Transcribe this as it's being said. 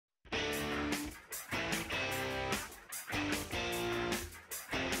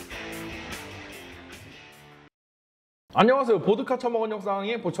안녕하세요. 보드카 처먹은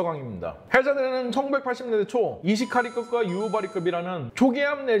역사강의 보처강입니다. 해자대는 1980년대 초 이시카리급과 유우바리급이라는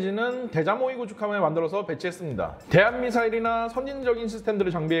초기함 내지는 대자모의 구축함을 만들어서 배치했습니다. 대한미사일이나 선진적인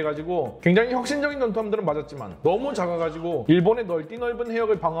시스템들을 장비해가지고 굉장히 혁신적인 전투함들은 맞았지만 너무 작아가지고 일본의 넓은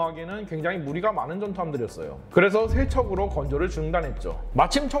해역을 방어하기에는 굉장히 무리가 많은 전투함들이었어요. 그래서 세척으로 건조를 중단했죠.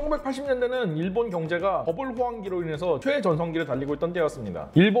 마침 1980년대는 일본 경제가 버블 호황기로 인해서 최전성기를 달리고 있던 때였습니다.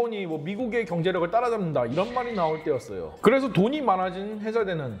 일본이 미국의 경제력을 따라잡는다 이런 말이 나올 때였어요. 그래서 돈이 많아진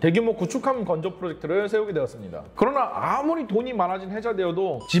해자대는 대규모 구축함 건조 프로젝트를 세우게 되었습니다. 그러나 아무리 돈이 많아진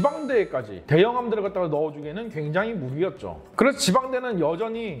해자대여도 지방대에까지 대형함들을 갖다가 넣어주기에는 굉장히 무리였죠. 그래서 지방대는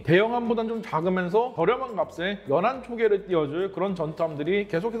여전히 대형함보다는 좀 작으면서 저렴한 값에 연안 초계를 띄워줄 그런 전투함들이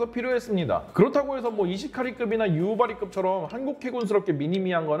계속해서 필요했습니다. 그렇다고 해서 이시카리급이나 유우바리급처럼 한국 해군스럽게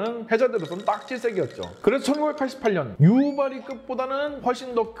미니미한 거는 해자대로서는 딱 질색이었죠. 그래서 1988년 유우바리급보다는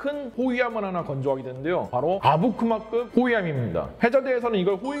훨씬 더 큰 호위함을 하나 건조하게 되는데요. 바로 아부쿠마급 호위함입니다. 해자대에서는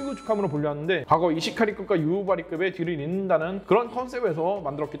이걸 호위구축함으로 분류하는데 과거 이시카리급과 유우바리급의 뒤를 잇는다는 그런 컨셉에서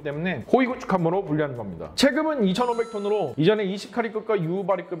만들었기 때문에 호위구축함으로 분류하는 겁니다. 체급은 2,500톤으로 이전의 이시카리급과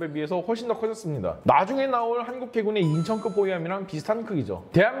유우바리급에 비해서 훨씬 더 커졌습니다. 나중에 나올 한국 해군의 인천급 호위함이랑 비슷한 크기죠.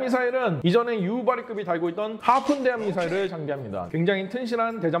 대한미사일은 이전에 유우바리급이 달고 있던 하푼 대한미사일을 장비합니다. 굉장히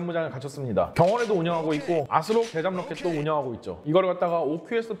튼실한 대잠무장을 갖췄습니다. 경원에도 운영하고 있고 아스록 대잠로켓도 운영하고 있죠. 이걸 갖다가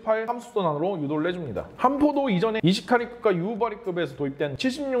OQS-8 함수도난으로 유도를 해줍니다. 함포도 이전에 이시카리급과 유우바리급에서 도입된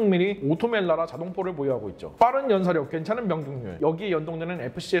 76mm 오토멜라라 자동포를 보유하고 있죠. 빠른 연사력, 괜찮은 명중률, 여기에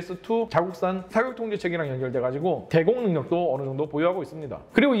연동되는 FCS-2 자국산 사격통제체계랑 연결돼가지고 대공 능력도 어느 정도 보유하고 있습니다.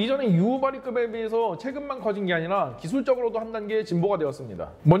 그리고 이전에 유우바리급에 비해서 체급만 커진 게 아니라 기술적으로도 한 단계 진보가 되었습니다.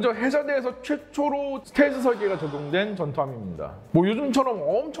 먼저 해자대에서 최초로 스텔스 설계가 적용된 전투함입니다. 요즘처럼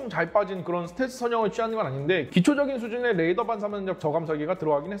엄청 잘 빠진 그런 스텔스 선형을 취하는 건 아닌데 기초적인 수준의 레이더 반사면적 저감 설계가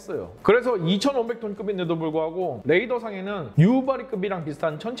들어가긴 했어요. 그래서 2,500톤급인데도 불구하고 레이더상에는 유우바리급이랑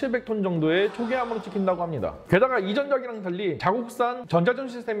비슷한 1,700톤 정도의 초계함으로 찍힌다고 합니다. 게다가 이전작이랑 달리 자국산 전자전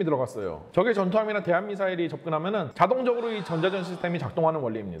시스템이 들어갔어요. 적의 전투함이나 대한미사일이 접근하면은 자동적으로 이 전자전 시스템이 작동하는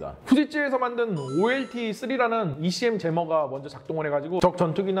원리입니다. 후지찌에서 만든 OLT-3라는 ECM 제머가 먼저 작동을 해가지고 적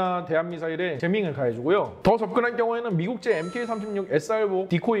전투기나 대한미사일에 제밍을 가해주고요. 더 접근할 경우에는 미국제 MK-36 SR-5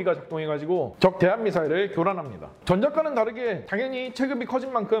 디코이가 작동해가지고 적 대한미사일을 교란합니다. 전작과는 다르게 당연히 체급이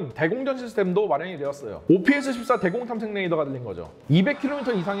커진 만큼 대공전 시스템도 마련이 되었어요. OPS-14 대공 탐색 레이더가 들린 거죠.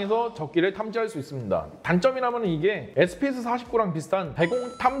 200km 이상에서 적기를 탐지할 수 있습니다. 단점이라면 이게 SPS-49랑 비슷한 대공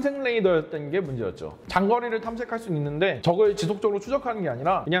탐색 레이더였던 게 문제였죠. 장거리를 탐색할 수는 있는데 적을 지속적으로 추적하는 게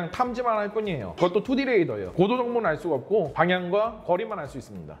아니라 그냥 탐지만 할 뿐이에요. 그것도 2D 레이더예요. 고도 정보는 알 수가 없고 방향과 거리만 알 수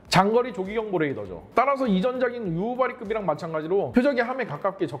있습니다. 장거리 조기 경보 레이더죠. 따라서 이전작인 유우바리급이랑 마찬가지로 표적이 함에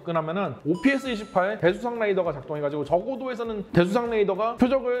가깝게 접근하면은 OPS-28 대수상 레이더가 작동해가지고 저고도에서는 대수상 레이더가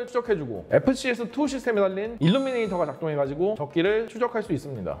표적을 추적해주고 FCS-2 시스템에 달린 일루미네이터가 작동해가지고 적기를 추적할 수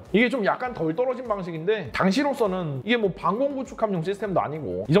있습니다. 이게 좀 약간 덜 떨어진 방식인데 당시로서는 이게 방공구축함용 시스템도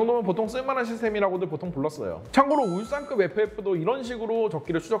아니고 이 정도면 보통 쓸만한 시스템이라고들 보통 불렀어요. 참고로 울산급 FF도 이런 식으로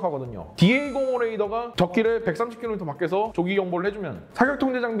적기를 추적하거든요. DA-05 레이더가 적기를 130km 밖에서 조기 경보를 해주면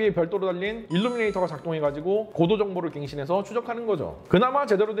사격통제 장비에 별도로 달린 일루미네이터가 작동해가지고 고도 정보를 갱신해서 추적하는 거죠. 그나마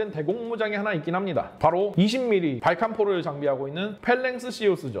제대로 된 대공무장이 하나 있긴 합니다. 바로 20mm 발칸포를 장비하고 있는 펠랭스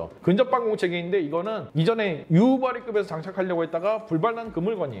시오스죠. 근접방공 체계인데 이거는 이전에 유우바리급에서 장착하려고 했다가 불발난 그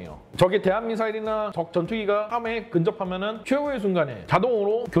물건이에요. 적의 대한미사일이나 적 전투기가 함에 근접하면은 최후의 순간에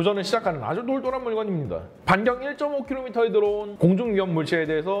자동으로 교전을 시작하는 아주 똘똘한 물건입니다. 반경 1.5km에 들어온 공중위험 물체에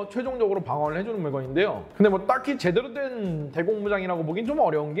대해서 최종적으로 방어를 해주는 물건인데요. 근데 딱히 제대로 된 대공무장이라고 보긴 좀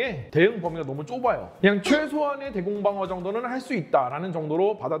어려운 게 대응 범위가 너무 좁아요. 그냥 최소한의 대공방어 정도는 할 수 있다라는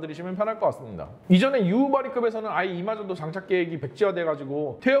정도로 받아들이시면 편할 것 같습니다. 이전에 유우바리급에서는 아예 이마저도 장착 계획이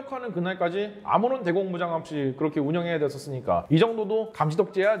백지화돼가지고 퇴역하는 그날까지 아무런 대공무장 없이 그렇게 운영해야 됐었으니까 이 정도도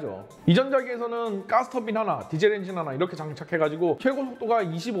감시덕지해야죠. 이전작에서는 가스터빈 하나, 디젤 엔진 하나 이렇게 장착해가지고 최고 속도가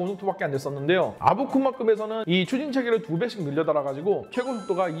 25노트밖에 안 됐었는데요. 아부쿠마급에서는 이 추진 체계를 2배씩 늘려달아가지고 최고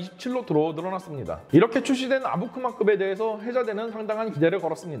속도가 27노트로 늘어났습니다. 이렇게 출시된 아부쿠마급에 대해서 해자대는 상당한 기대를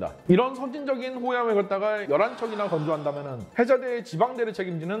걸었습니다. 이런 선진적인 호위함을 갖다가 11척이나 건조한다면 해자대의 지방대를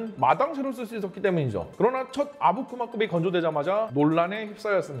책임지는 마당쇠로 쓸 수 있었기 때문이죠. 그러나 첫 아부쿠마급이 건조되자마자 논란에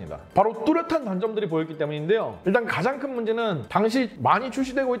휩싸였습니다. 바로 뚜렷한 단점들이 보였기 때문인데요. 일단 가장 큰 문제는 당시 많이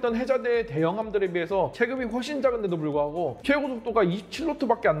출시되고 있던 해자대의 대형함들에 비해서 체급이 훨씬 작은데도 불구하고 최고 속도가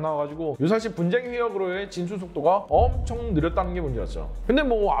 27노트밖에 안 나와가지고 유사시 분쟁 회역으로의 진출 속도가 엄청 느렸다는 게 문제였죠. 근데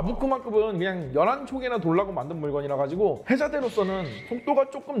아부쿠마급은 그냥 연안 초계나 돌라고 만든 물건이라 가지고 해자대로서는 속도가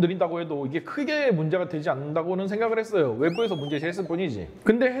조금 느린다고 해도 이게 크게 문제가 되지 않는다고는 생각을 했어요. 외부에서 문제제했을 뿐이지.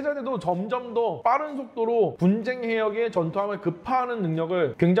 근데 해자대도 점점 더 빠른 속도로 분쟁 해역의 전투함을 급파하는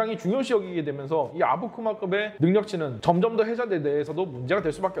능력을 굉장히 중요시 여기게 되면서 이 아부쿠마급 아부쿠마급의 능력치는 점점 더 해자대 내에서도 문제가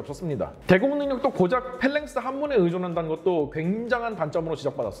될 수밖에 없었습니다. 대공 능력도 고작 펠랭스 한 문에 의존한다는 것도 굉장한 단점으로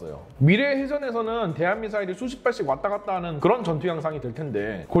지적받았어요. 미래 해전에서는 대한미사일이 수십 발씩 왔다 갔다 하는 그런 전투 양상이 될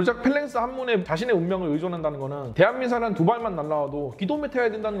텐데 고작 펠랭스 한 문에 자신의 운명을 의존한다는 거는 대한미사일 한 두 발만 날라와도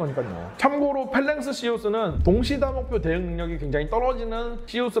기도메타야 된다는 거니까요. 참고로 펠랭스 시우스는 동시다목표 대응 능력이 굉장히 떨어지는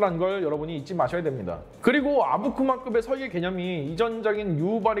시우스란 걸 여러분이 잊지 마셔야 됩니다. 그리고 아부쿠마급의 설계 개념이 이전작인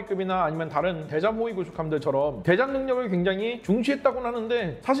유우바리급이나 아니면 다른 대잠 호위 구축함들처럼 대잠 능력을 굉장히 중시했다고는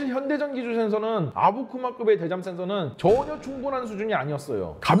하는데 사실 현대전 기준 센서는 아부쿠마급의 대잠 센서는 전혀 충분한 수준이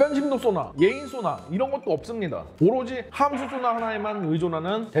아니었어요. 가변심도 쏘나, 예인 쏘나 이런 것도 없습니다. 오로지 함수 쏘나 하나에만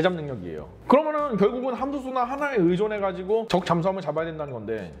의존하는 대잠 능력이에요. 그러면은 결국은 함수 쏘나 하나에 의존해가지고 적 잠수함을 잡아야 된다는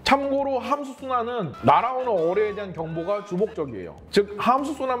건데 참고로 함수 쏘나는 날아오는 어뢰에 대한 경보가 주목적이에요. 즉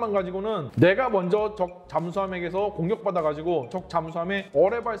함수 쏘나만 가지고는 내가 먼저 적 잠수함에게서 공격받아가지고 적 잠수함의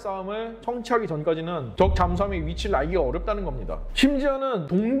어뢰 발사함을 청취하기 전까지는 적 잠수함의 위치를 알기가 어렵다는 겁니다. 심지어는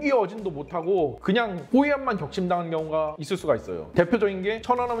동기 어진도 못하고 그냥 호위함만 격침당한 경우가 있을 수가 있어요. 대표적인 게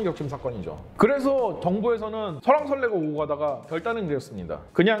천안함 격침 사건이죠. 그래서 정부에서는 설왕설래가 오고 가다가 결단을 내렸습니다.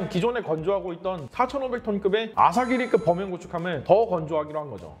 그냥 기존에 건조하고 있던 4,500톤급의 아사기리급 범용 구축함을 더 건조하기로 한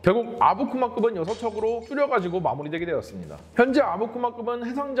거죠. 결국 아부쿠마급은 6척으로 줄여가지고 마무리되게 되었습니다. 현재 아부쿠마급은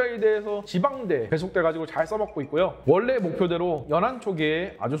해상자위대에서 지방대 배속돼가지고 잘 써먹고 있고요. 원래 목표대로 연안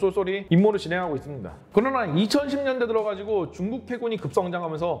초기에 아주 쏠쏠히 임무를 진행하고 있습니다. 그러나 2010년대 들어가지고 중국 해군이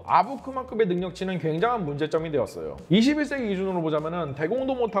급성장하면서 아부쿠마급의 능력치는 굉장한 문제점이 되었어요. 21세기 기준으로 보자면은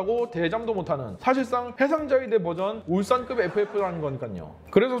대공도 못하고 대잠도 못하는 사실상 해상자위대 버전 울산급 FF라는 거니까요.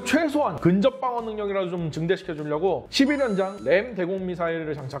 그래서 최소한 근접 방어 능력이라도 좀 증대시켜 주려고 11연장 램 대공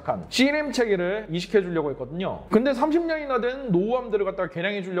미사일을 장착한 C램 체계를 이식해 주려고 했거든요. 근데 30년이나 된 노후함들을 갖다가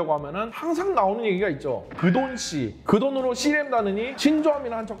개량해 주려고 하면은 항상 나오는 얘기가 있죠. 그 돈 C, 그 돈으로 C램 다느니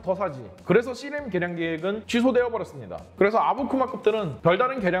신조함이나 한 척 더 사지. 그래서 C램 개량 계획은 취소되어 버렸습니다. 그래서 아부쿠마급들은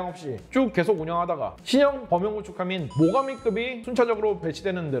별다른 개량 없이 쭉 계속 운영하다가 신형 범용 구축함인 모가미급이 순차적으로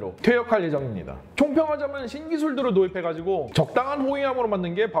배치되는 대로 퇴역할 예정입니다. 총평하자면 신기술들을 도입해가지고 적당한 호위함으로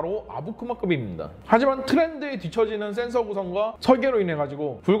만든 게 바로 아부쿠마급입니다. 하지만 트렌드에 뒤처지는 센서 구성과 설계로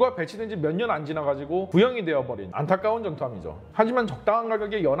인해가지고 불과 배치된 지 몇 년 안 지나가지고 구형이 되어버린 안타까운 전투함이죠. 하지만 적당한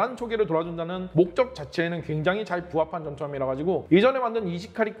가격에 연안 초기를 돌아준다는 목적 자체에는 굉장히 잘 부합한 전투함이라 가지고 이전에 만든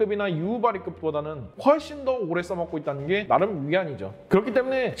이시카리급이나 유우바리급보다는 훨씬 더 오래 써먹고 있다는 게 나름 위안이죠. 그렇기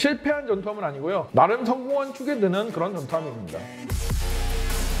때문에 실패한 전투함은 아니고요. 나름 성공한 축에 드는 그런 전투함입니다.